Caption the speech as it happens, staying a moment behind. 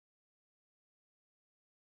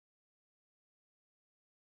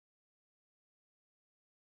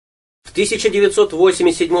В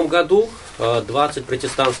 1987 году 20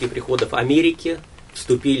 протестантских приходов Америки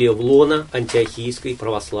вступили в лоно Антиохийской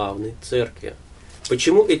православной церкви.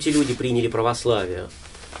 Почему эти люди приняли православие?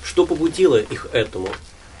 Что побудило их этому?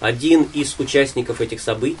 Один из участников этих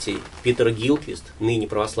событий, E.Gillquist, ныне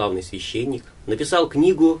православный священник, написал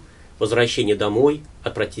книгу «Возвращение домой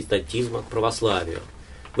от протестантизма к православию».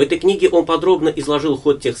 В этой книге он подробно изложил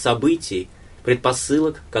ход тех событий,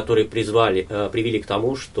 предпосылок, которые привели к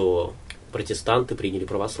тому, что протестанты приняли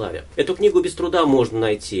православие. Эту книгу без труда можно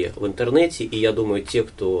найти в интернете, и я думаю, те,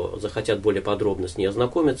 кто захотят более подробно с ней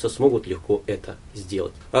ознакомиться, смогут легко это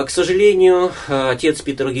сделать. К сожалению, отец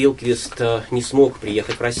E.Gillquist не смог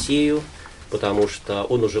приехать в Россию, потому что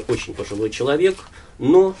он уже очень пожилой человек,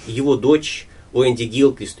 но его дочь Wendy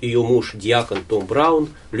Gillquist и ее муж, диакон Том Braun,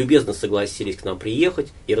 любезно согласились к нам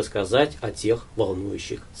приехать и рассказать о тех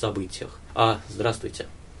волнующих событиях. Здравствуйте.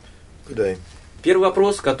 Good. Первый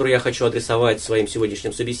вопрос, который я хочу адресовать своим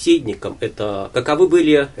сегодняшним собеседникам, это каковы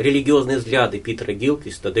были религиозные взгляды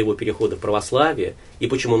E.Gillquist до его перехода в православие и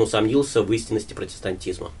почему он усомнился в истинности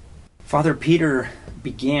протестантизма? Father Peter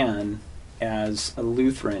began as a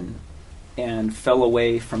Lutheran and fell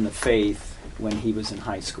away from the faith when he was in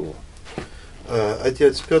high school.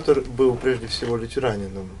 Отец Петр был прежде всего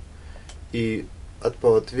лютеранином и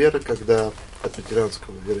отпал от веры, от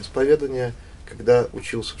лютеранского вероисповедания, когда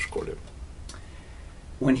учился в школе.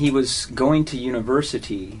 When he was going to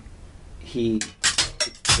university, he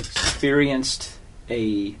experienced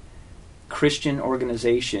a Christian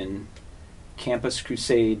organization, Campus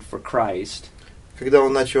Crusade for Christ. Когда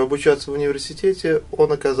он начал обучаться в университете,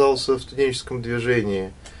 он оказался в студенческом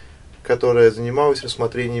движении, которое занималось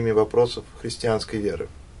рассмотрениями вопросов христианской веры.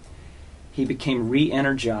 He became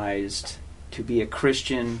re-energized to be a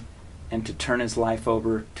Christian and to turn his life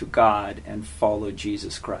over to God and follow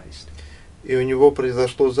Jesus Christ. И у него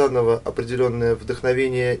произошло заново определенное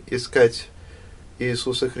вдохновение искать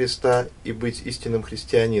Иисуса Христа и быть истинным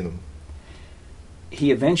христианином. He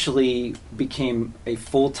eventually became a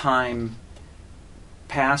full-time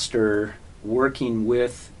pastor working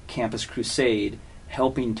with Campus Crusade,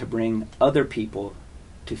 helping to bring other people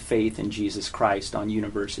to faith in Jesus Christ on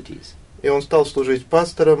universities. И он стал служить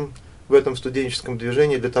пастором в этом студенческом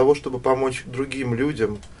движении для того, чтобы помочь другим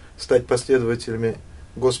людям стать последователями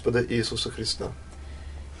Господа Иисуса Христа.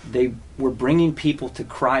 They were bringing people to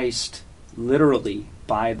Christ literally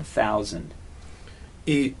by the thousand.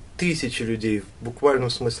 И тысячи людей в буквальном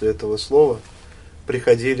смысле этого слова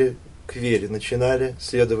приходили к вере, начинали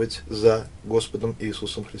следовать за Господом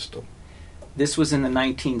Иисусом Христом. This was in the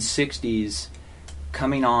 1960s,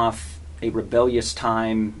 coming off a rebellious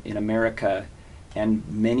time in America, and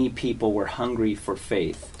many people were hungry for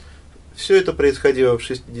faith. Все это происходило в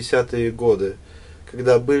 60-е годы,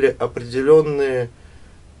 когда были определенные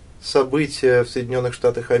события в Соединенных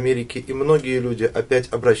Штатах Америки, и многие люди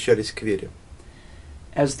опять обращались к вере.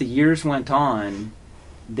 As the years went on,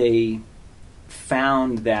 they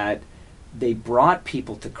found that they brought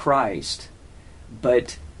people to Christ,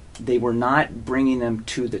 but they were not bringing them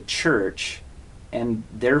to the church, and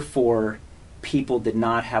therefore people did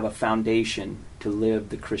not have a foundation to live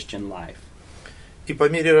the Christian life. И по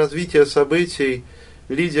мере развития событий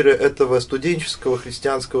лидеры этого студенческого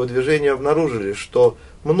христианского движения обнаружили, что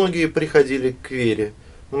многие приходили к вере,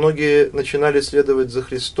 многие начинали следовать за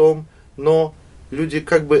Христом, но люди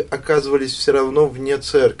как бы оказывались все равно вне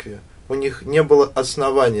церкви. У них не было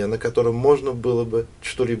основания, на котором можно было бы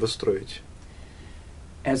что-либо строить.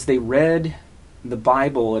 As they read the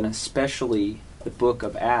Bible, and especially the book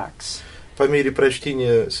of Acts, по мере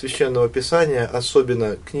прочтения Священного Писания,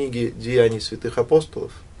 особенно книги Деяний святых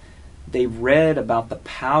апостолов, they read about the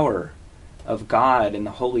power of God and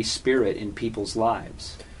the Holy Spirit in people's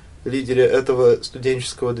lives. Лидеры этого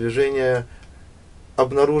студенческого движения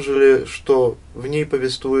обнаружили, что в ней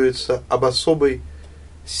повествуется об особой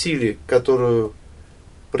силе, которую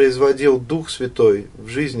производил Дух Святой в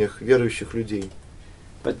жизнях верующих людей.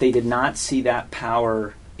 But they did not see that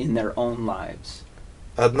power in their own lives.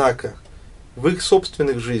 Однако в их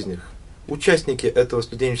собственных жизнях участники этого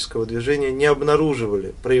студенческого движения не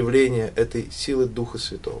обнаруживали проявления этой силы Духа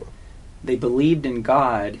Святого. They believed in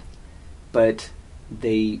God, but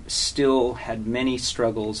they still had many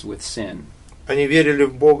struggles with sin. Они верили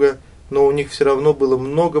в Бога, но у них все равно было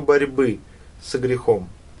много борьбы со грехом.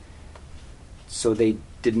 So they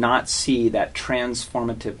did not see that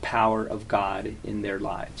transformative power of God in their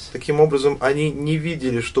lives. Таким образом, они не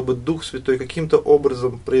видели, чтобы Дух Святой каким-то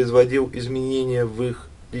образом производил изменения в их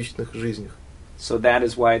личных жизнях. So that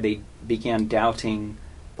is why they began doubting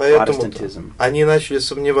Поэтому Protestantism. они начали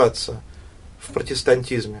сомневаться в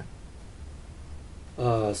протестантизме.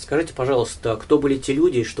 Скажите, пожалуйста, кто были те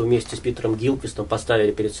люди, что вместе с Питером Гиллквистом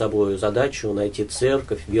поставили перед собой задачу найти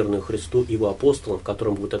церковь, верную Христу и его апостолам, в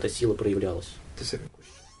котором вот эта сила проявлялась?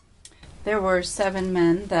 There were 7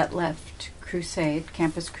 men that left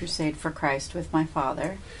Campus Crusade for Christ with my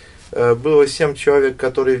father. Было 7 человек,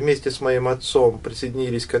 которые вместе с моим отцом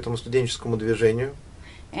присоединились к этому студенческому движению.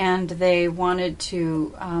 And they wanted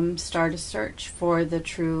to start a search for the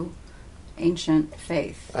true ancient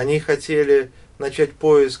faith. Они хотели начать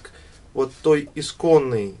поиск вот той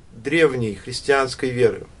исконной, древней христианской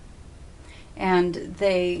веры. And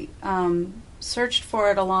they searched for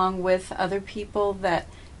it along with other people that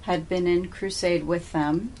had been in crusade with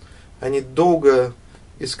them. Они долго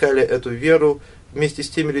искали эту веру вместе с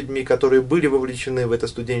теми людьми, которые были вовлечены в это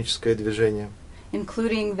студенческое движение.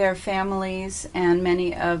 Including their families and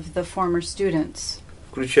many of the former students.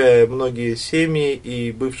 Включая многие семьи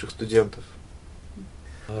и бывших студентов.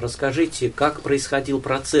 Расскажите, как происходил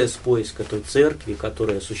процесс поиска той церкви,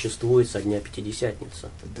 которая существует со дня Пятидесятницы?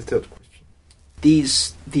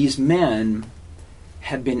 These men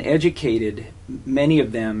had been educated, many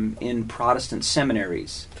of them in Protestant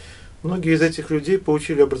seminaries. Многие из этих людей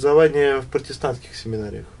получили образование в протестантских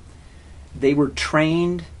семинариях. They were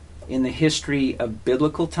trained in the history of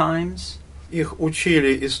biblical times. Их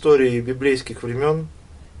учили истории библейских времен.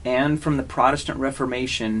 And from the Protestant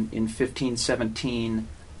Reformation in 1517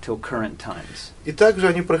 till current times. И также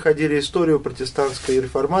они проходили историю протестантской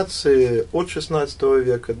реформации от XVI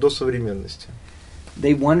века до современности.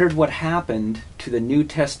 They wondered what happened to the New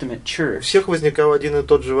Testament У church всех возникал один и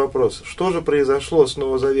тот же вопрос. Что же произошло с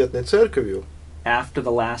новозаветной церковью after the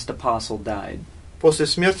last apostle died? после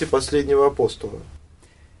смерти последнего апостола?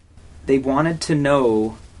 They wanted to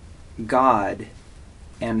know God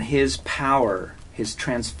and His power, His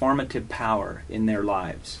transformative power in their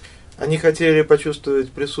lives. Они хотели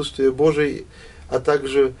почувствовать присутствие Божьей, а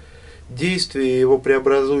также действие Его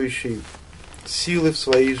преобразующей силы в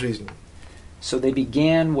своей жизни. So they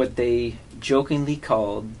began what they jokingly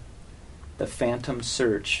called the phantom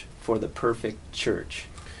search for the perfect church.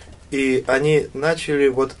 И они начали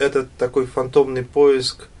вот этот такой фантомный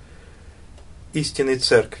поиск истинной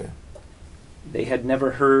церкви. They had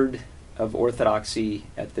never heard of orthodoxie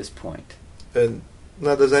at this point.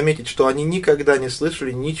 Надо заметить, что они никогда не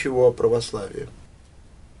слышали ничего о православии.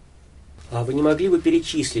 А вы не могли бы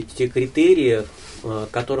перечислить те критерии, к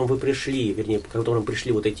которым вы пришли, вернее, к которым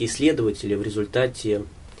пришли вот эти исследователи в результате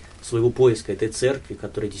своего поиска этой церкви,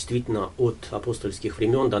 которая действительно от апостольских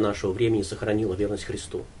времен до нашего времени сохранила верность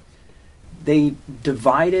Христу? They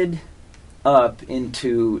divided up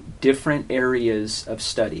into different areas of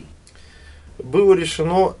study. Было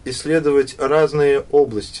решено исследовать разные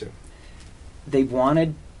области. They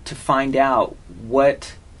wanted to find out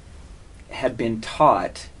what had been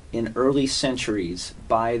taught in early centuries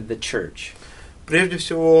by the church. Прежде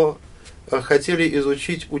всего, хотели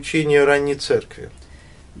изучить учение ранней церкви.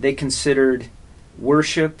 They considered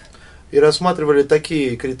worship, И рассматривали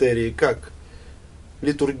такие критерии, как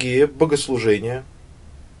литургия, богослужение,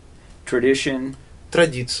 tradition,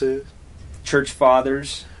 традиции, church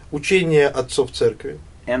fathers, учение отцов церкви,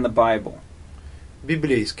 and the Bible.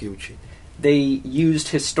 библейские учения. They used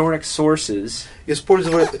historic sources,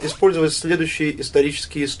 Использовали следующие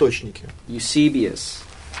исторические источники. Eusebius,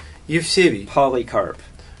 Евсевий, Polycarp,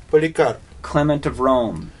 Поликарп, Clement of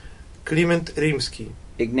Rome, Климент Римский,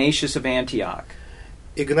 Ignatius of Antioch,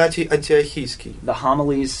 Игнатий Антиохийский, the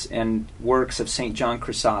homilies and works of St. John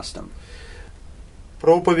Chrysostom.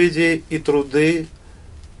 проповеди и труды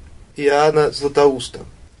Иоанна Златоуста.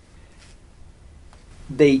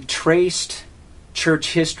 They traced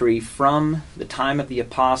church history from the time of the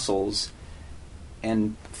apostles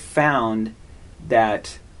and found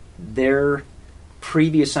that their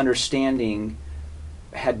previous understanding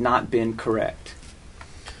had not been correct.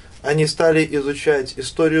 Они стали изучать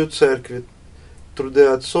историю церкви, труды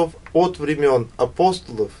отцов от времен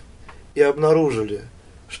апостолов и обнаружили,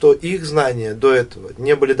 что их знания до этого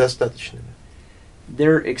не были достаточными.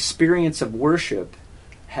 Their experience of worship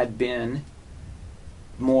had been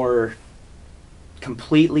more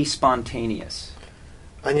completely spontaneous.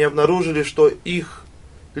 Они обнаружили, что их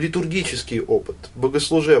литургический опыт,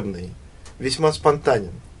 богослужебный, весьма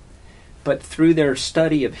спонтанен. But through their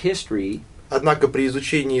study of history, Однако при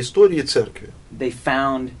изучении истории церкви they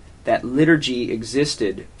found that liturgy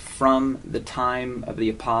existed from the time of the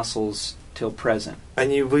apostles till present.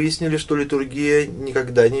 они выяснили, что литургия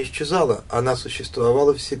никогда не исчезала. Она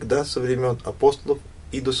существовала всегда со времен апостолов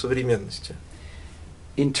и до современности.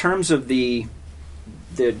 In terms of the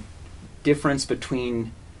difference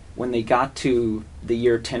between when they got to the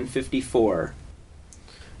year 1054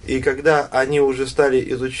 И когда они уже стали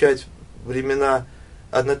изучать времена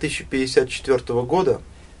 1054 года,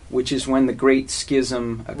 which is when the Great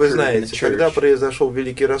Schism вы occurred in the знаете, когда church, произошел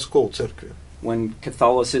великий раскол церкви, when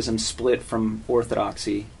Catholicism split from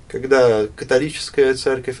orthodoxy, когда католическая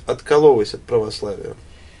церковь откололась от православия,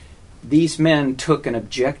 these men took an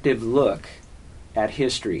objective look at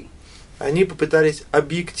history. они попытались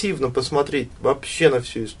объективно посмотреть вообще на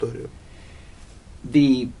всю историю.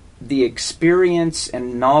 The experience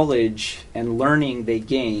and knowledge and learning they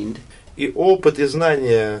gained И опыт и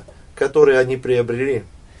знания, которые они приобрели,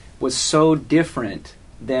 was so different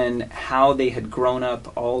than how they had grown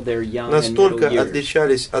up all their young and настолько middle years.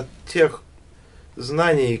 отличались от тех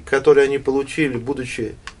знаний, которые они получили,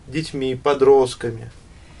 будучи детьми, подростками.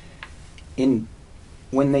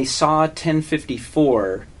 When they saw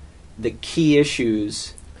 1054, the key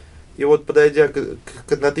issues И вот, подойдя к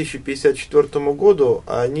 1054 году,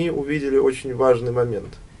 они увидели очень важный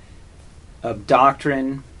момент. of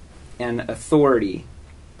doctrine and authority,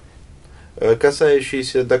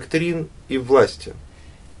 Касающийся доктрин и власти.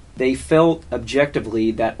 they felt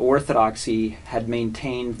objectively that orthodoxy had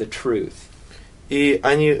maintained the truth. И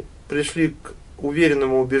они пришли к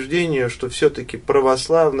уверенному убеждению, что все-таки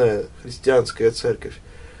православная христианская церковь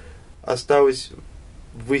осталась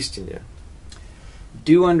в истине.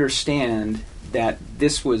 Do understand that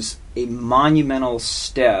this was a monumental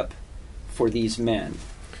step for these men.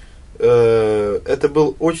 Это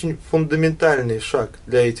был очень фундаментальный шаг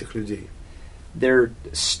для этих людей. Their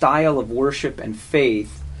style of worship and faith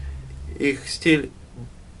Их стиль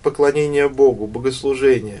поклонения Богу,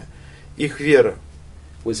 богослужения, их вера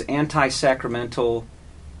was anti-sacramental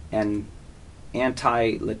and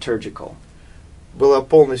anti-liturgical. была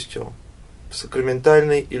полностью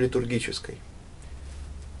сакраментальной и литургической.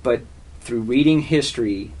 But through reading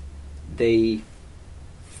history, they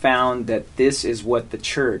found that this is what the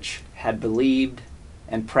church had believed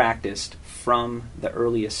and practiced from the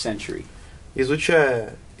earliest century.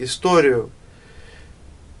 Изучая историю,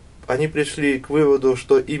 они пришли к выводу,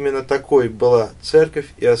 что именно такой была церковь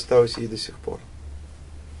и осталась ей до сих пор.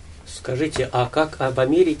 Скажите, а как в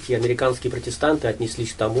Америке американские протестанты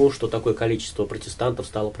отнеслись к тому, что такое количество протестантов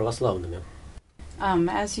стало православными?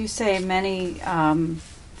 As you say, many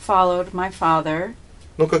followed my father.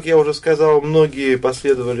 Ну, как я уже сказал, многие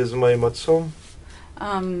последовали за моим отцом.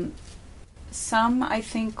 Some, I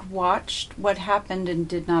think, watched what happened and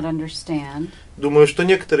did not understand. Думаю, что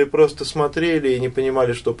некоторые просто смотрели и не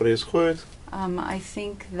понимали, что происходит. I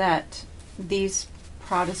think that these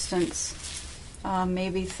Protestants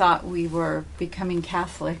maybe thought we were becoming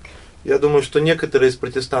Catholic Я думаю, что некоторые из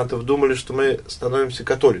протестантов думали, что мы становимся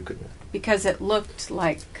католиками. because it looked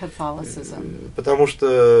like Catholicism. Потому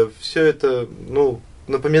что все это,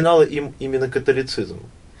 напоминало им именно католицизм.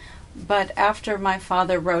 But after my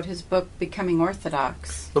father wrote his book, Becoming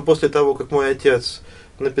Orthodox, Но после того, как мой отец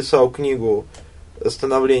написал книгу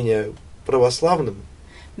 «Становление православным»,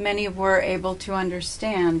 many were able to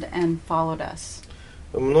understand and followed us.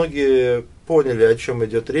 многие поняли, о чем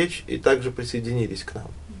идет речь, и также присоединились к нам.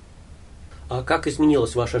 А как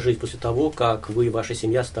изменилась ваша жизнь после того, как вы и ваша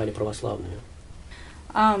семья стали православными?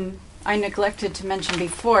 I neglected to mention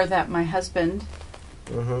before that my husband,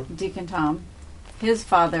 Deacon Tom, his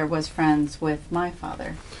father was friends with my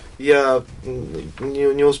father. Я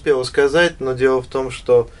не успел сказать, но дело в том,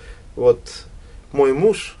 что вот мой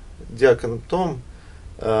муж, диакон Том,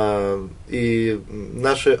 и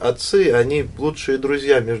наши отцы, они лучшие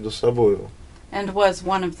друзья между собой. And was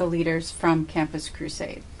one of the leaders from Campus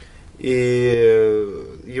Crusade. И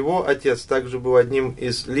его отец также был одним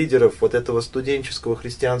из лидеров вот этого студенческого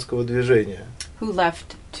христианского движения. Who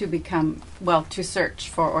left to to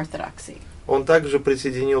search for orthodoxy. Он также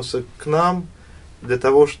присоединился к нам для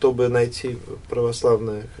того, чтобы найти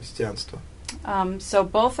православное христианство. So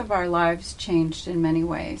both of our lives changed in many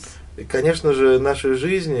ways. И, конечно же, наши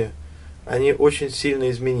жизни, они очень сильно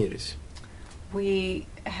изменились. We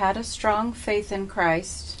had a strong faith in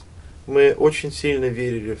Christ Мы очень сильно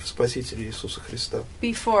верили в Спасителя Иисуса Христа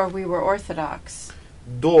before we were Orthodox,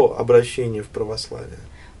 до обращения в православие.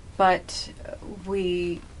 but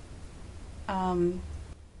we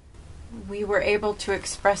were able to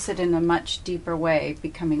express it in a much deeper way,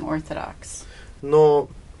 becoming Orthodox. Но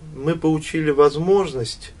мы получили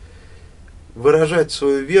возможность выражать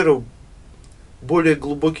свою веру более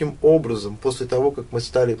глубоким образом после того, как мы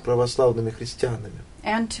стали православными христианами.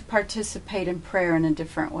 And to participate in prayer in a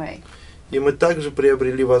different way. И мы также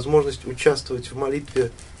приобрели возможность участвовать в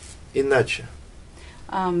молитве иначе.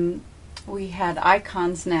 We had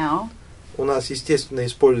icons now. У нас, естественно,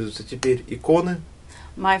 используются теперь иконы.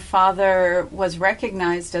 My father was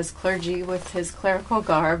recognized as clergy with his clerical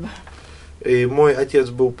garb. И мой отец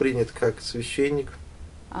был принят как священник.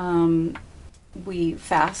 We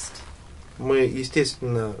fast. Мы,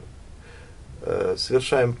 естественно,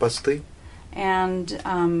 совершаем посты. And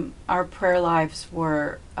our prayer lives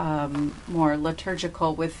were more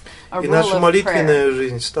liturgical with a И rule наша of молитвенная prayer.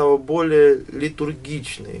 жизнь стала более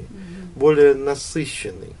литургичной, более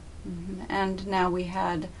насыщенной. And now we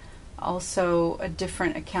had also a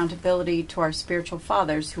different accountability to our spiritual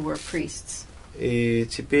fathers who were priests. И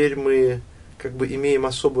теперь мы как бы имеем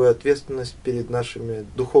особую ответственность перед нашими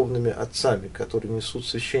духовными отцами, которые несут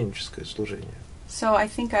священническое служение. So I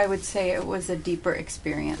think I would say it was a deeper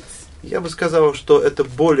experience. Я бы сказал, что это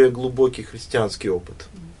более глубокий христианский опыт.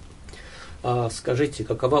 Скажите,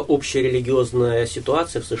 какова общая религиозная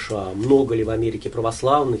ситуация в США? Много ли в Америке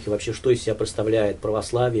православных? И вообще, что из себя представляет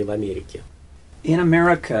православие в Америке? In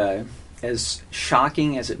America, as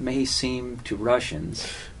shocking as it may seem to Russians,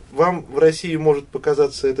 Вам в России может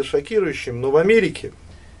показаться это шокирующим, но в Америке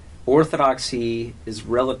orthodoxie is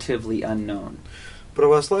relatively unknown.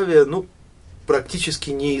 православие, практически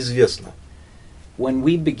неизвестно. When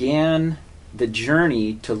we began the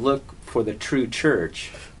journey to look for the true church,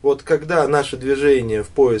 Вот когда наше движение в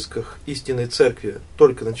поисках истинной церкви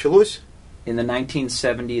только началось, in the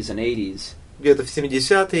 1970s and 80s, где-то в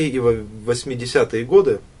 70-е и в 80-е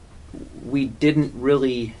годы, we didn't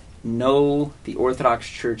really know the Orthodox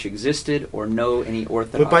Church existed or know any мы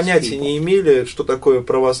Orthodox понятия не people. имели, что такое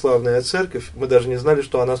православная церковь, мы даже не знали,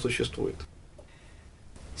 что она существует.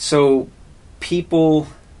 So people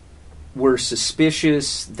were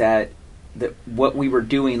suspicious that what we were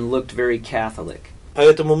doing looked very Catholic.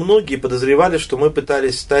 Поэтому многие подозревали, что мы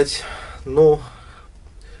пытались стать,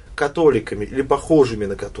 католиками или похожими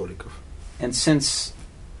на католиков. And since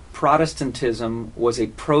Protestantism was a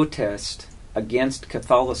protest against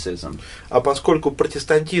Catholicism, А поскольку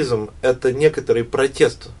протестантизм – это некоторый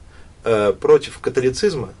протест против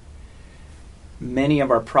католицизма, many of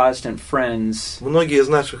our Protestant friends многие из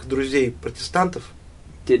наших друзей-протестантов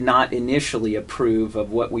did not initially approve of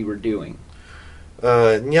what we were doing.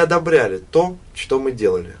 Не одобряли то, что мы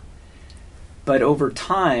делали. But over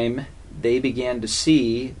time, they began to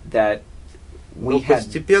see that Но we had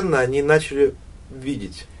постепенно они начали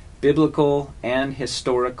видеть biblical and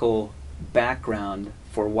historical background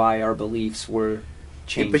for why our beliefs were и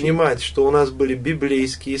changing. понимать, что у нас были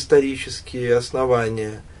библейские, исторические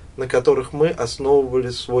основания, на которых мы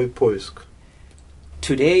основывали свой поиск.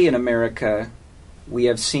 Today in America, we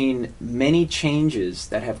have seen many changes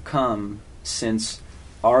that have come since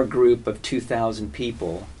our group of 2,000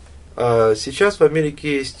 people Сейчас в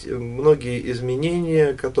Америке есть многие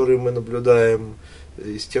изменения, которые мы наблюдаем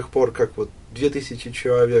с тех пор, как 2000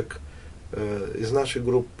 человек из нашей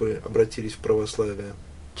группы обратились в православие.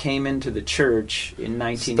 came into the church in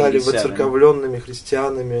Стали 1987. воцерковленными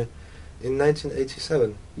христианами in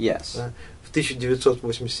 1987, Yes. в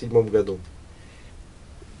 1987 году.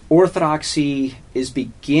 Orthodoxy is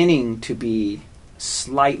beginning to be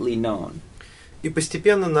slightly known. И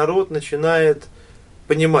постепенно народ начинает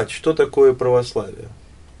понимать, что такое православие.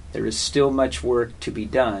 There is still much work to be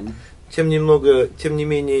done. Тем не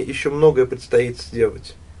менее, еще многое предстоит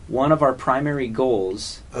сделать. One of our primary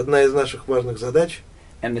goals, Одна из наших важных задач,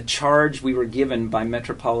 and the charge we were given by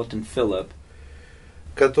Metropolitan Philip,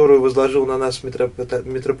 которую возложил на нас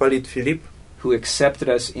митрополит Филипп, who accepted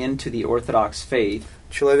us into the Orthodox faith,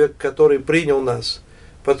 человек, который принял нас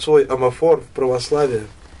под свой амофор в православие.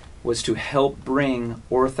 was to help bring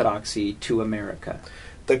orthodoxy to America.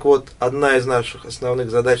 Так вот, одна из наших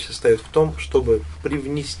основных задач состоит в том, чтобы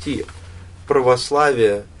привнести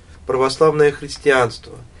православие, православное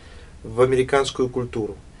христианство в американскую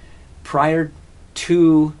культуру. Prior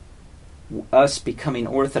to us becoming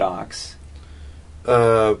Orthodox,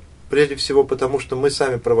 Прежде всего потому, что мы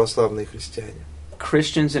сами православные христиане.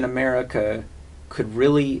 Christians in America could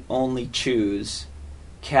really only choose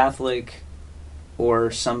Catholic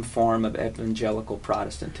or some form of evangelical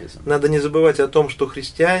Protestantism. Надо не забывать о том, что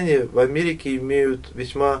христиане в Америке имеют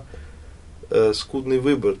весьма скудный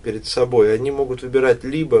выбор перед собой. Они могут выбирать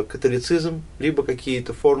либо католицизм, либо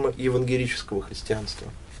какие-то формы евангелического христианства.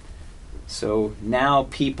 So now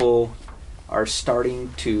people are starting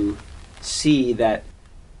to see that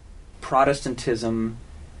Protestantism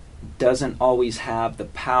doesn't always have the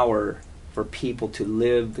power for people to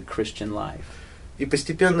live the Christian life. И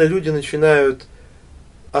постепенно люди начинают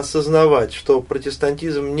осознавать, что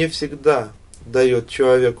протестантизм не всегда дает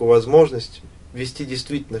человеку возможность вести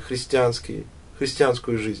действительно христианскую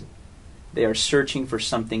жизнь. They are searching for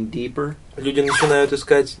something deeper. Люди начинают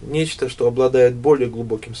искать нечто, что обладает более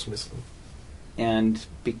глубоким смыслом. And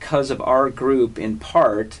because of our group in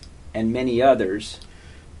part, and many others,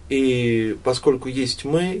 И поскольку есть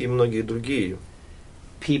мы и многие другие,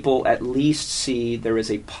 people at least see there is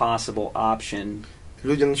a possible option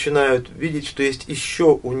люди начинают видеть, что есть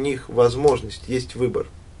еще у них возможность, есть выбор.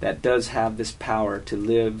 that does have this power to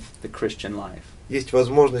live the Christian life. Есть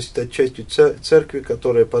возможность стать частью церкви,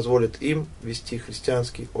 которая позволит им вести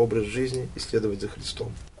христианский образ жизни и следовать за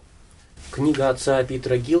Христом. Книга отца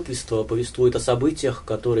Питера Гиллквиста повествует о событиях,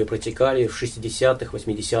 которые протекали в 60-х,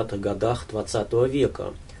 80-х годах XX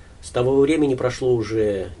века. С того времени прошло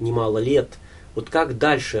уже немало лет. Вот как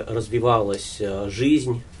дальше развивалась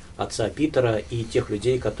жизнь отца Питера и тех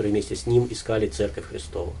людей, которые вместе с ним искали Церковь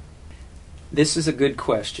Христову? This is a good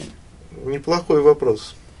question. Неплохой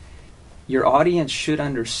вопрос. Your audience should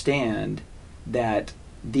understand that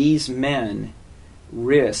these men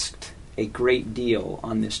risked a great deal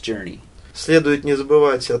on this journey. Следует не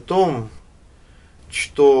забывать о том,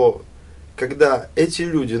 что когда эти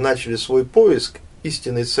люди начали свой поиск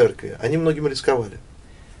истинной церкви, они многим рисковали.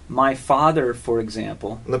 My father, for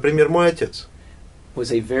example, Например, мой отец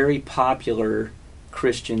was a very popular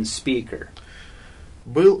Christian speaker.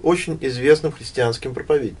 был очень известным христианским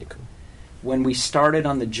проповедником. When we started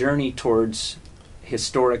on the journey towards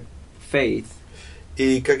historic faith,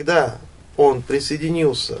 И когда он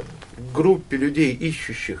присоединился к группе людей,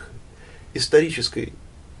 ищущих исторической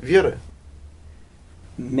веры,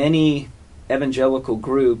 many evangelical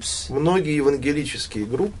groups многие евангелические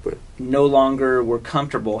группы no longer were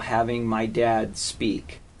comfortable having my dad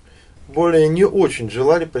speak. более не очень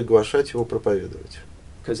желали приглашать его проповедовать.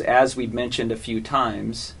 Because as we've mentioned a few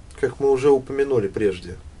times, Как мы уже упомянули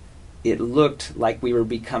прежде, it looked like we were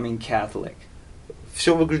becoming Catholic.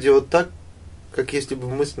 все выглядело так, как если бы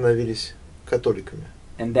мы становились католиками.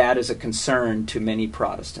 And that is a concern to many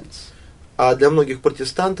Protestants. А для многих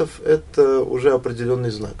протестантов это уже определенный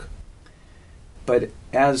знак. But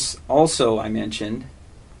as also I mentioned,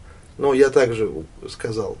 Но я также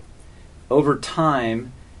сказал, over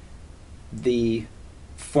time, the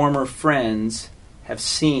former friends have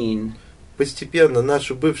seen постепенно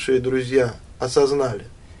наши бывшие друзья осознали,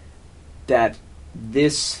 that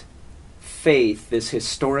this faith, this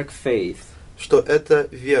historic faith, что эта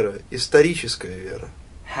вера, историческая вера,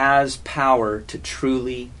 has power to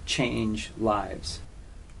truly change lives.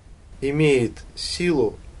 имеет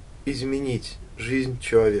силу изменить жизнь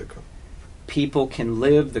человека. People can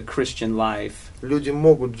live the Christian life, Люди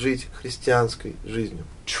могут жить христианской жизнью.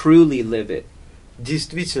 truly live it,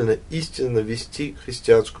 Действительно, истинно вести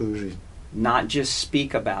христианскую жизнь. not just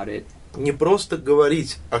speak about it Не просто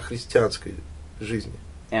говорить о христианской жизни,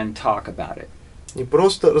 and talk about it. не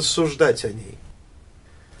просто рассуждать о ней.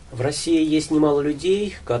 В России есть немало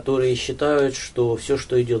людей, которые считают, что все,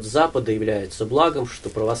 что идет с Запада, является благом, что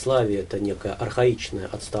православие – это некая архаичная,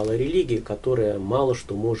 отсталая религия, которая мало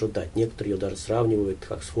что может дать. Некоторые ее даже сравнивают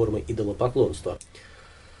как с формой идолопоклонства.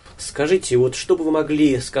 Скажите, вот что бы вы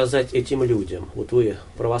могли сказать этим людям? Вот вы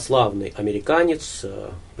православный американец,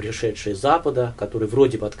 пришедший с Запада, которые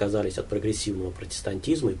вроде бы отказались от прогрессивного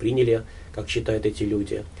протестантизма и приняли, как считают эти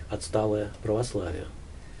люди, отсталое православие.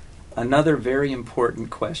 Another very important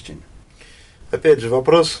question. Опять же,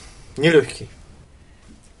 вопрос нелегкий.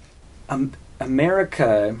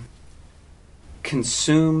 America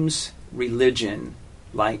consumes religion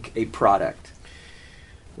like a product.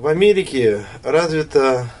 В Америке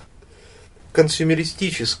развито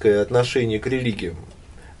консюмеристическое отношение к религиям.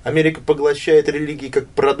 Америка поглощает религии как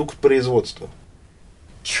продукт производства.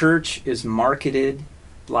 Church is marketed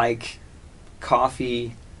like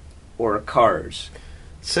coffee or cars.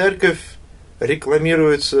 Церковь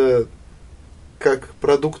рекламируется как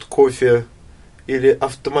продукт кофе или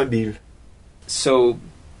автомобиль. So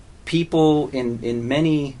people in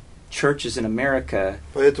many churches in America,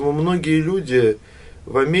 Поэтому многие люди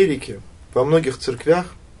в Америке, во многих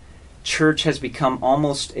церквях church has become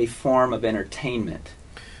almost a form of entertainment.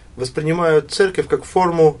 воспринимают церковь как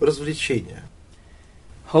форму развлечения.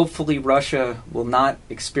 Hopefully Russia will not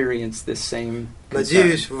experience this same concern.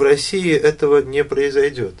 Надеюсь, в России этого не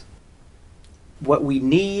произойдет. What we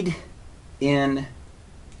need in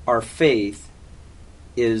our faith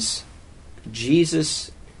is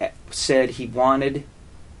Jesus said he wanted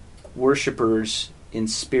worshipers in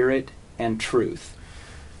spirit and truth.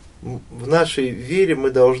 В нашей вере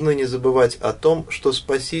мы должны не забывать о том, что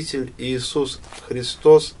Спаситель Иисус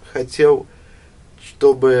Христос хотел,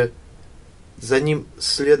 чтобы за Ним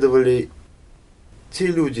следовали те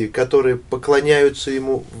люди, которые поклоняются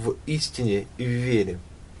Ему в истине и в вере.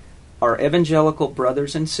 Our evangelical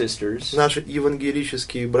brothers and sisters Наши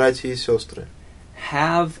евангелические братья и сестры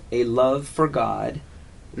have a love for God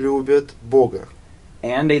любят Бога.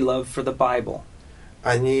 and a love for the Bible.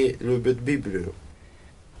 Они любят Библию.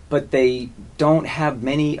 But they don't have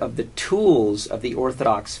many of the tools of the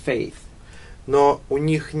Orthodox faith. Но у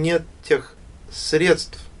них нет тех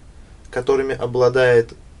средств, которыми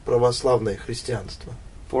обладает православное христианство.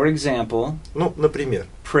 For example, Ну, например,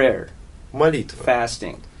 prayer, молитва,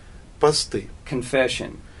 fasting, посты,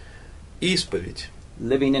 confession, исповедь,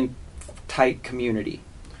 living in tight community.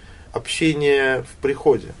 общение в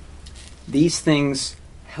приходе. These things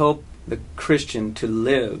help the Christian to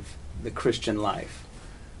live the Christian life.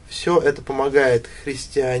 Все это помогает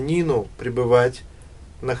христианину пребывать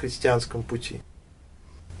на христианском пути.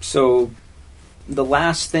 So, the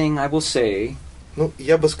last thing I will say Ну,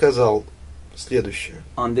 я бы сказал следующее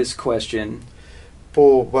on this question,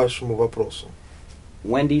 по вашему вопросу.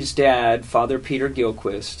 Wendy's dad, Father Peter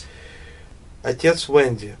Gillquist, Отец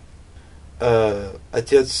Венди,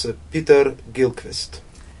 отец Питер Гиллквист,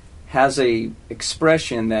 has a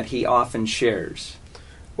expression that he often shares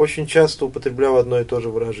очень часто употреблял одно и то же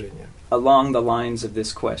выражение, along the lines of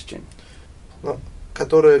this question.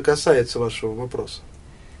 которое касается вашего вопроса.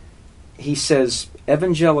 He says,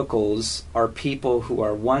 evangelicals are people who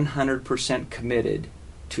are 100% committed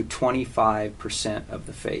to 25% of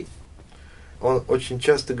the faith. Он очень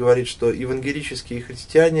часто говорит, что евангелические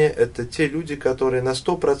христиане – это те люди, которые на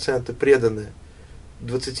 100% преданы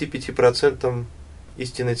 25%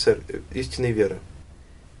 истинной веры.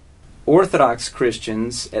 Orthodox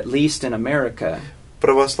Christians, at least in America,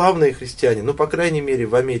 Православные христиане, ну, по крайней мере,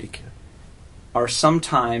 в Америке, are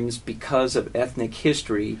sometimes, because of ethnic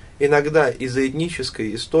history, иногда из-за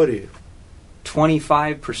этнической истории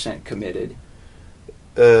 25% committed,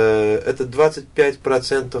 это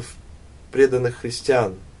 25% преданных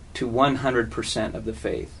христиан, to 100% of the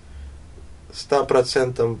faith.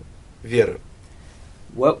 100% веры.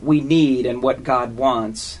 What we need and what God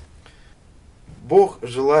wants Бог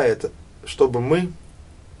желает, чтобы мы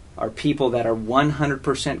are people that are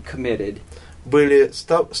 100% committed были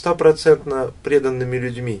 100% преданными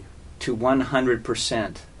людьми, to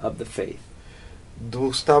 100% of the faith.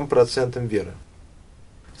 200% веры.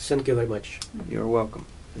 Thank you very much. You're welcome.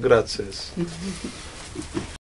 Gracias.